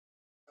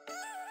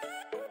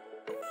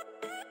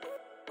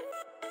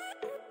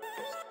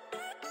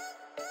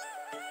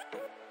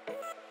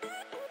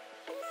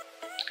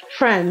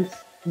Friends,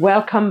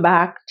 welcome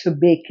back to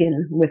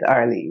Baking with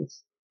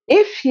Arelees.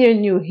 If you're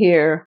new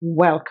here,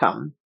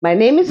 welcome. My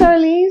name is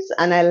Arelees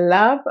and I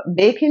love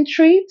baking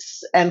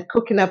treats and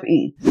cooking up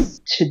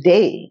eats.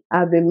 Today,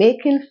 I'll be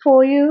making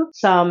for you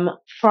some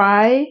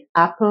fried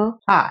apple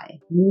pie.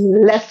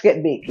 Let's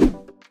get baking.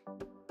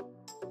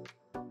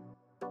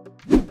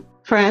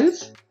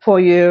 Friends,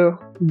 for your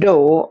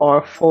dough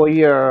or for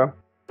your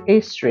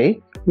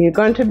pastry, you're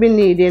going to be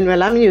needing,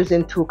 well, I'm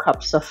using 2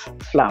 cups of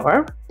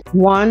flour,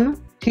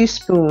 1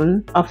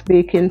 teaspoon of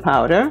baking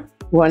powder,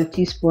 1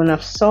 teaspoon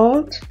of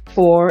salt,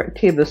 4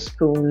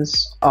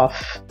 tablespoons of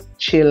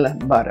chill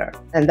butter,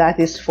 and that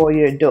is for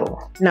your dough.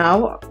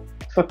 Now,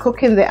 for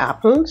cooking the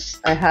apples,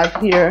 I have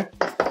here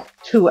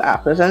 2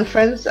 apples, and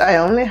friends, I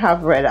only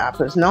have red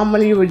apples.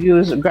 Normally you would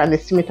use Granny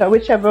Smith or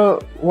whichever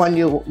one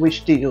you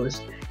wish to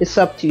use. It's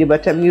up to you,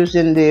 but I'm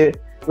using the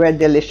red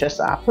delicious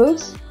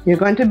apples. You're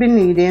going to be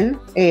needing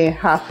a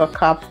 1/2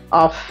 cup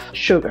of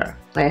sugar.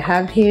 I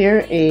have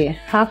here a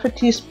 1/2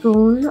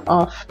 teaspoon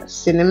of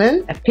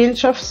cinnamon, a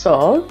pinch of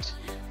salt,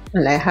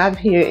 and I have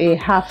here a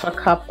 1/2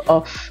 cup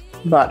of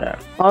butter.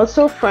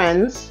 Also,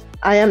 friends,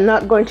 I am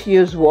not going to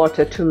use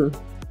water to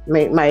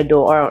make my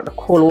dough or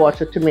cold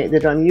water to make the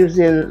dough. I'm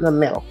using the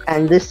milk,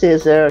 and this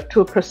is a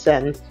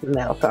 2%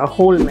 milk or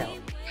whole milk.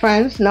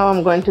 Friends, now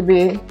I'm going to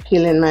be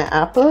peeling my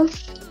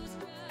apples.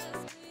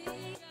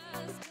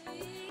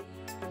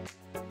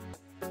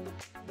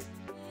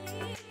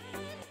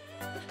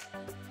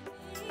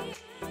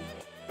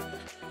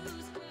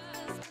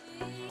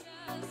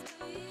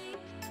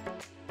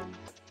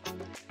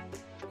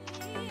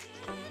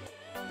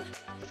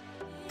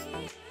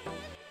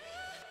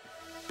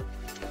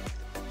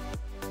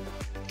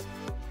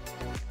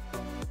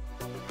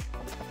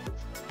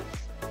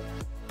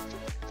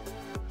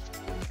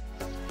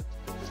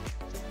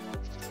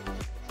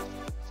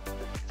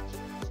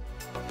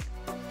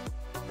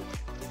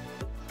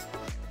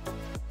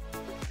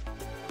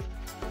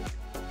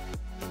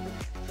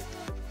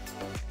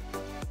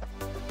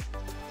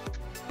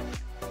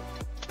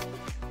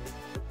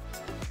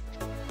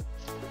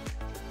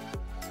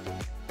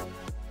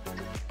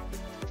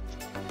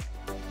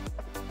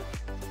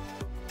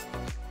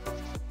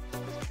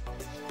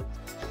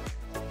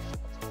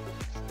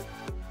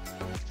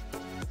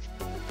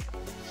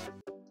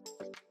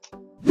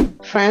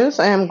 Friends,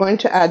 I am going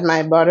to add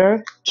my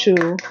butter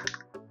to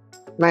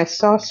my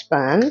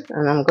saucepan,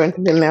 and I'm going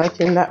to be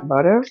melting that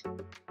butter.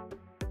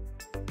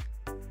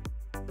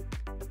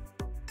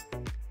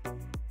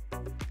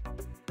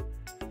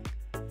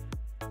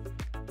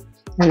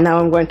 And now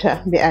I'm going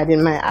to be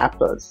adding my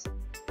apples.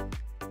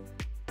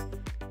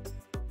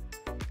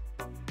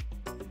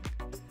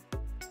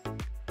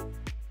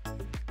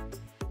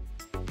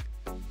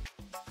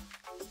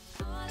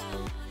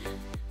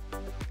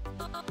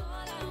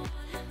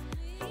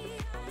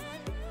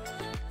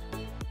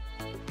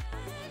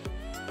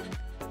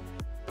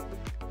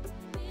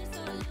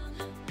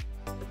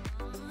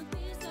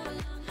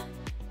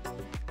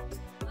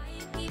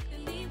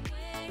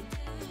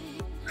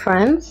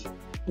 Friends,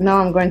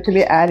 now I'm going to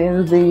be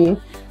adding the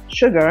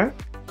sugar,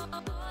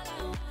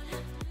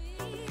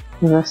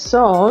 the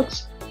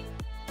salt,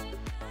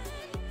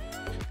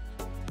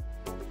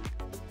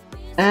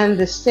 and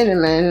the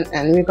cinnamon,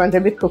 and we're going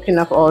to be cooking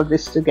up all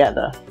this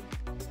together.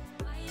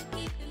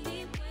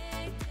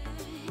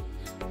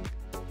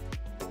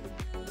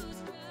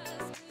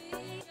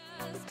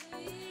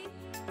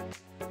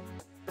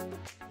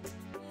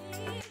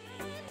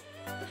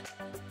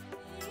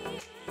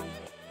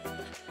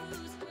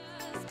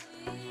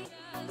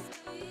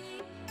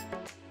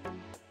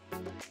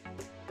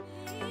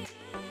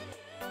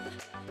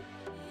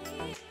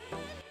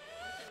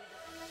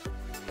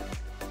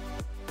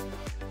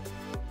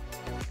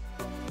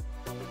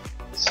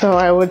 So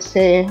I would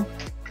say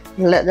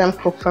let them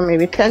cook for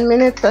maybe 10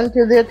 minutes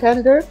until they're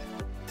tender.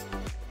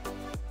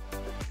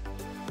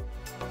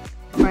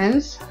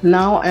 Friends,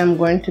 now I'm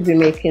going to be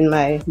making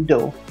my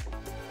dough.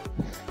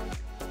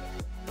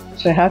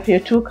 So I have here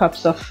 2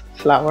 cups of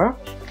flour,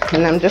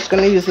 and I'm just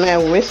going to use my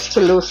whisk to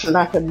loosen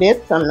that a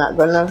bit. I'm not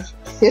going to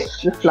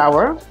sift the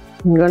flour.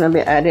 I'm going to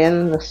be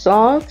adding the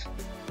salt,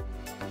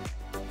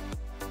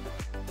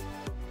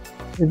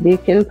 the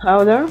baking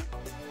powder,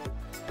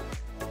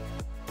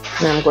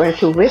 and I'm going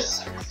to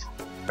whisk.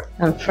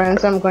 And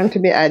friends, I'm going to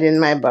be adding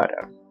my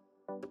butter.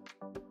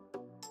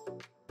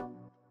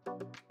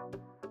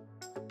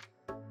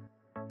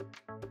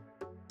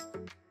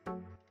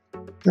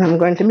 And I'm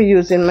going to be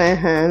using my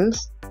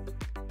hands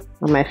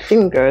or my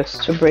fingers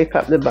to break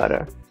up the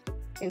butter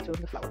into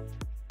the flour.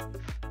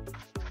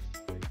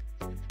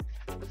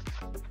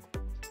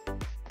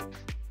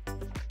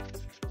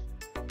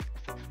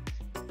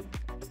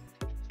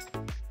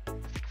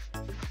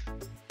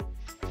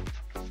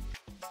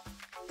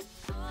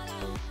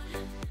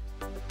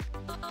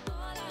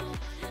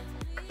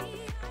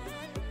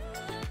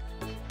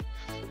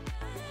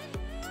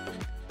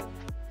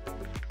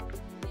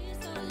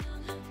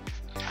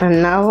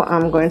 And now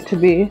I'm going to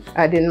be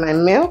adding my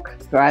milk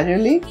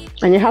gradually,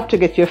 and you have to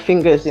get your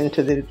fingers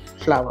into the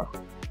flour.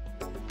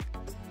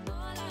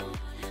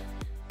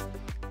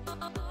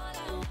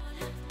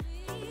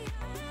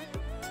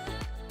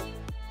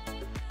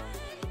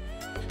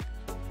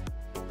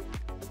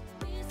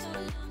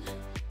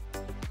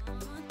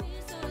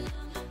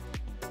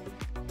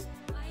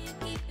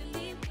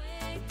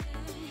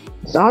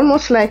 It's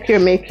almost like you're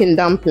making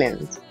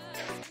dumplings.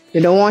 You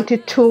don't want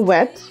it too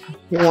wet.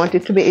 You want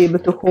it to be able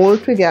to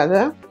hold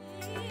together.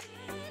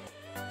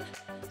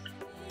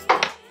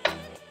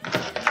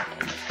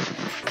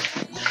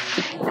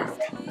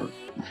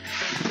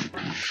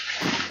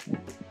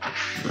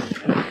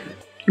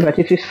 But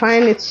if you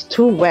find it's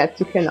too wet,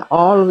 you can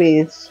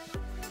always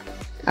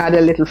add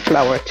a little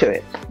flour to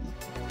it.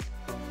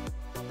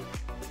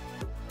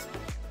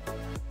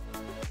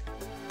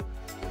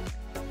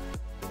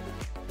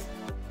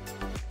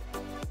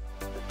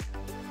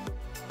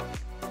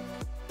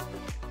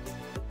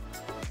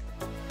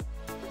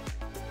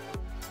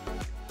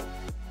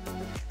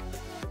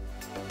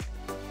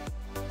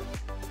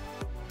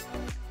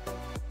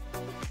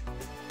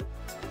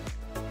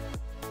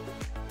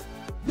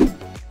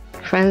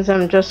 Friends,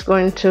 I'm just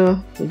going to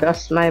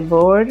dust my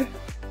board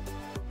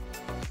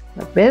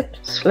a bit,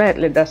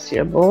 slightly dust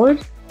your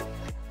board,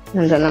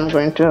 and then I'm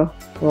going to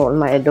roll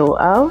my dough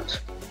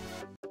out.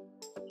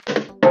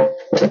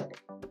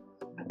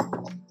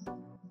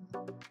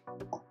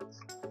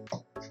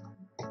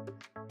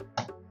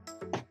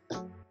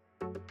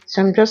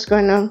 So I'm just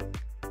going to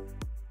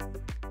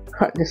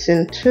cut this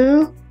in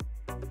two.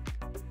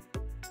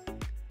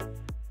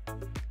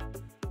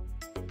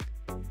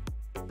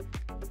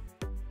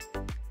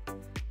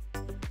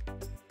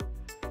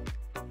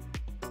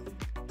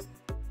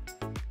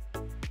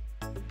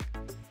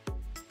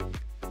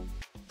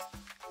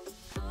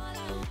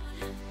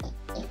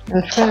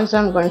 And friends,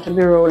 I'm going to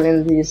be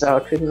rolling these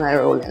out with my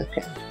rolling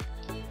pin.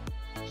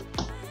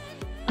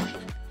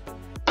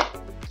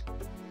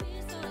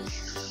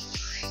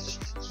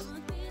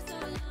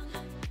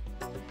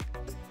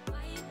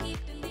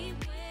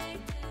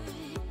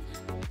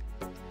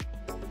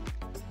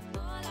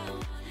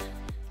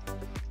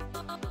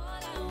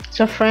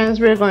 So friends,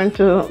 we're going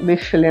to be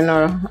filling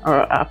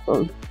our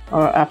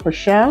apple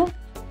shell.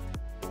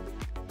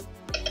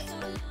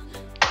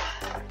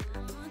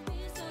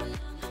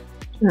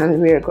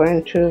 And we are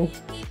going to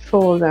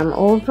fold them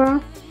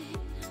over,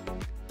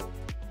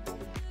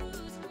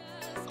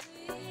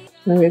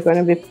 and we're going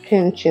to be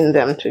pinching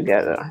them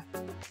together.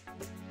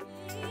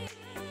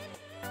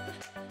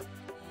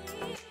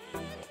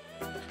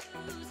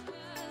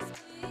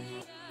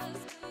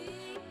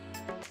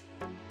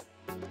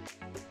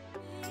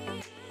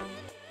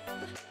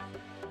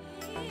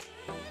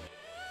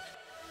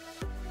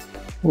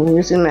 I'm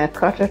using my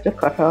cutter to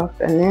cut off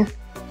any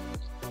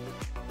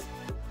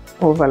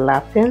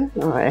overlapping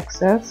or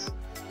excess.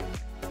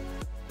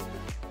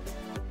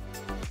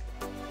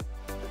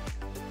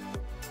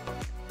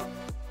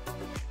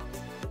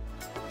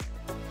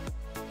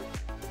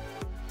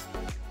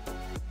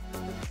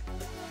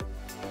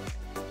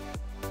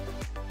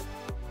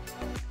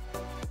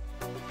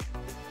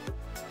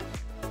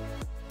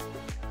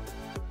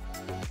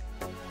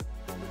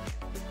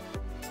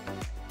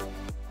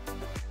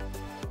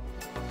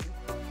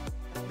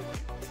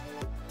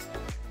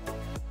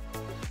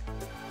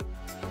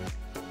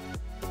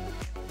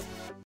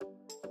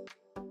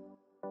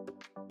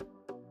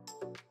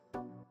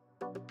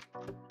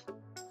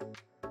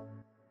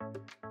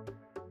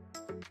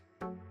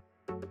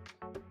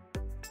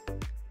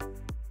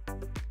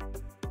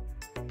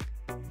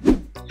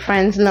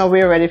 Friends, now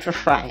we're ready for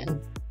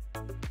frying.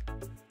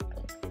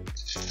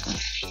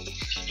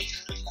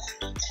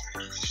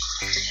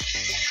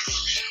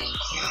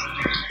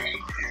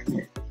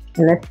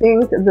 And I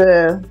think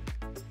the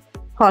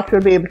pot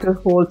will be able to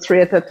hold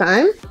 3 at a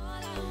time.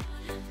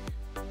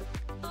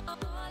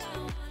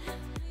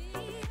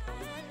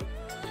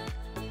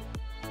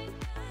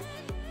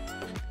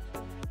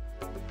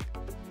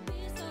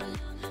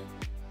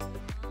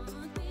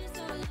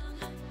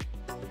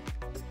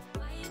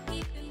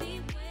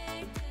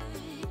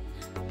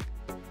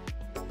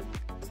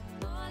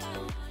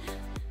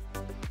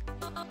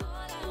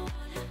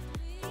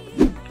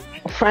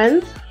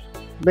 Friends,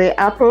 the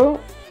apple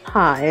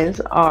pies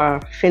are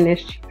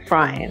finished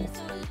frying.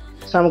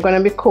 So I'm going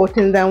to be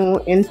coating them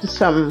into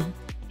some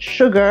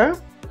sugar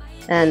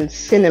and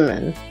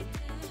cinnamon.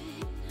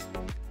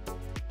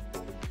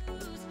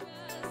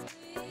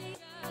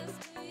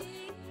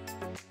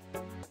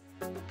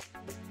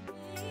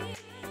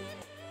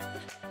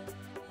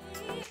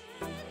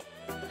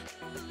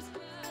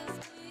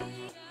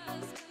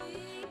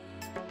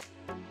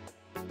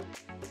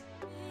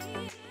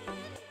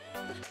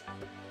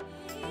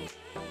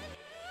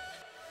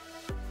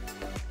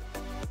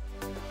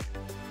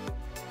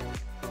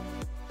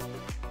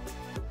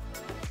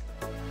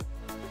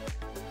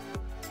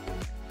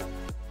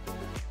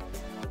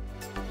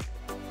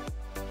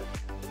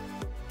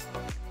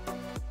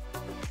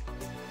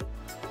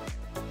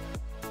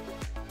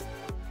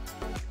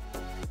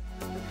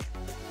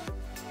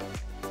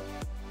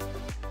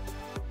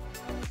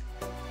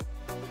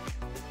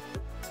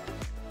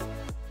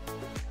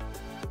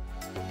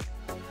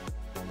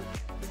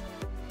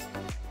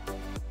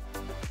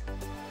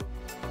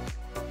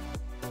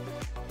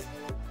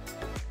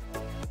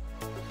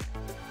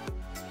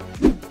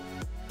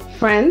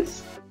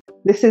 Friends,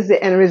 this is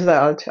the end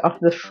result of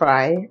the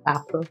fried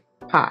apple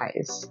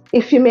pies.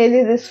 If you made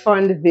it this far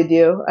in the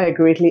video, I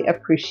greatly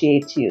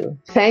appreciate you.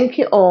 Thank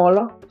you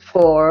all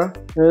for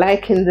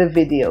liking the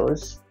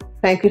videos.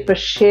 Thank you for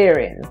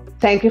sharing.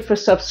 Thank you for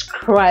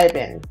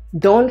subscribing.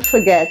 Don't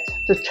forget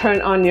to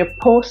turn on your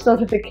post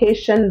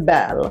notification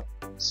bell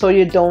so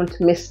you don't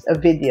miss a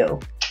video.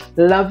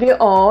 Love you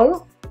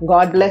all.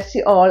 God bless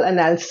you all, and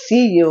I'll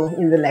see you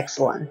in the next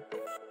one.